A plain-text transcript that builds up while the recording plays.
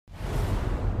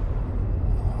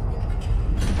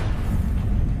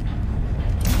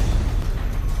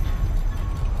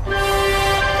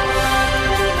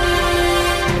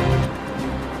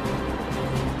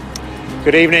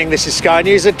Good evening, this is Sky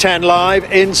News at 10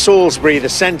 live in Salisbury, the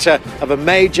centre of a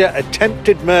major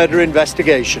attempted murder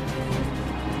investigation.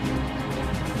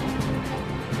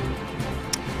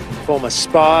 Former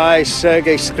spy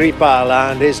Sergei Skripal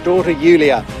and his daughter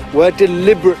Yulia were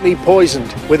deliberately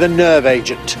poisoned with a nerve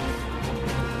agent.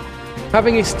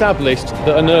 Having established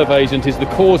that a nerve agent is the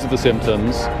cause of the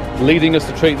symptoms, leading us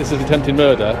to treat this as attempted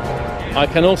murder, I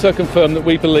can also confirm that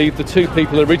we believe the two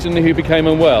people originally who became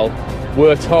unwell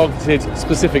were targeted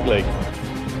specifically.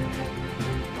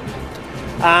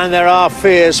 And there are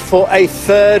fears for a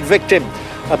third victim,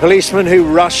 a policeman who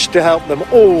rushed to help them.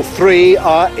 All three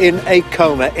are in a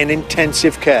coma in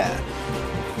intensive care.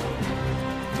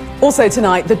 Also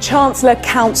tonight, the Chancellor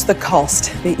counts the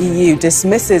cost. The EU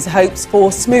dismisses hopes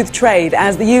for smooth trade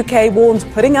as the UK warns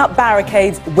putting up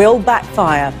barricades will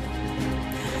backfire.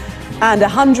 And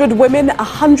 100 women,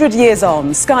 100 years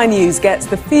on. Sky News gets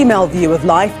the female view of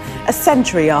life a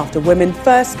century after women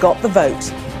first got the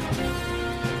vote.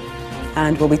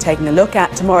 And we'll be taking a look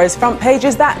at tomorrow's front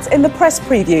pages. That's in the press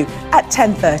preview at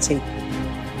 10:30.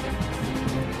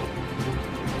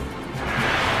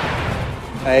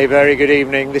 A very good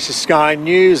evening. This is Sky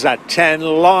News at 10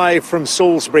 live from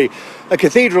Salisbury, a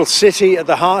cathedral city at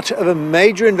the heart of a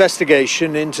major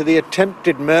investigation into the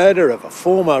attempted murder of a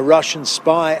former Russian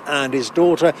spy and his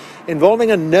daughter involving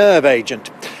a nerve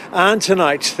agent. And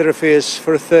tonight there are fears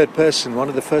for a third person. One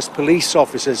of the first police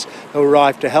officers who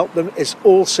arrived to help them is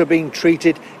also being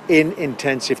treated in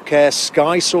intensive care.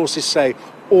 Sky sources say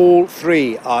all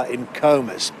three are in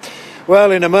comas.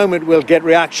 Well, in a moment we'll get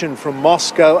reaction from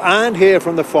Moscow and hear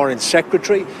from the Foreign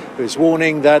Secretary, who's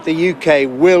warning that the UK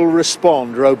will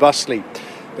respond robustly.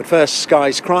 But first,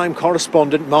 Sky's crime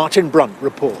correspondent Martin Brunt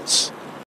reports.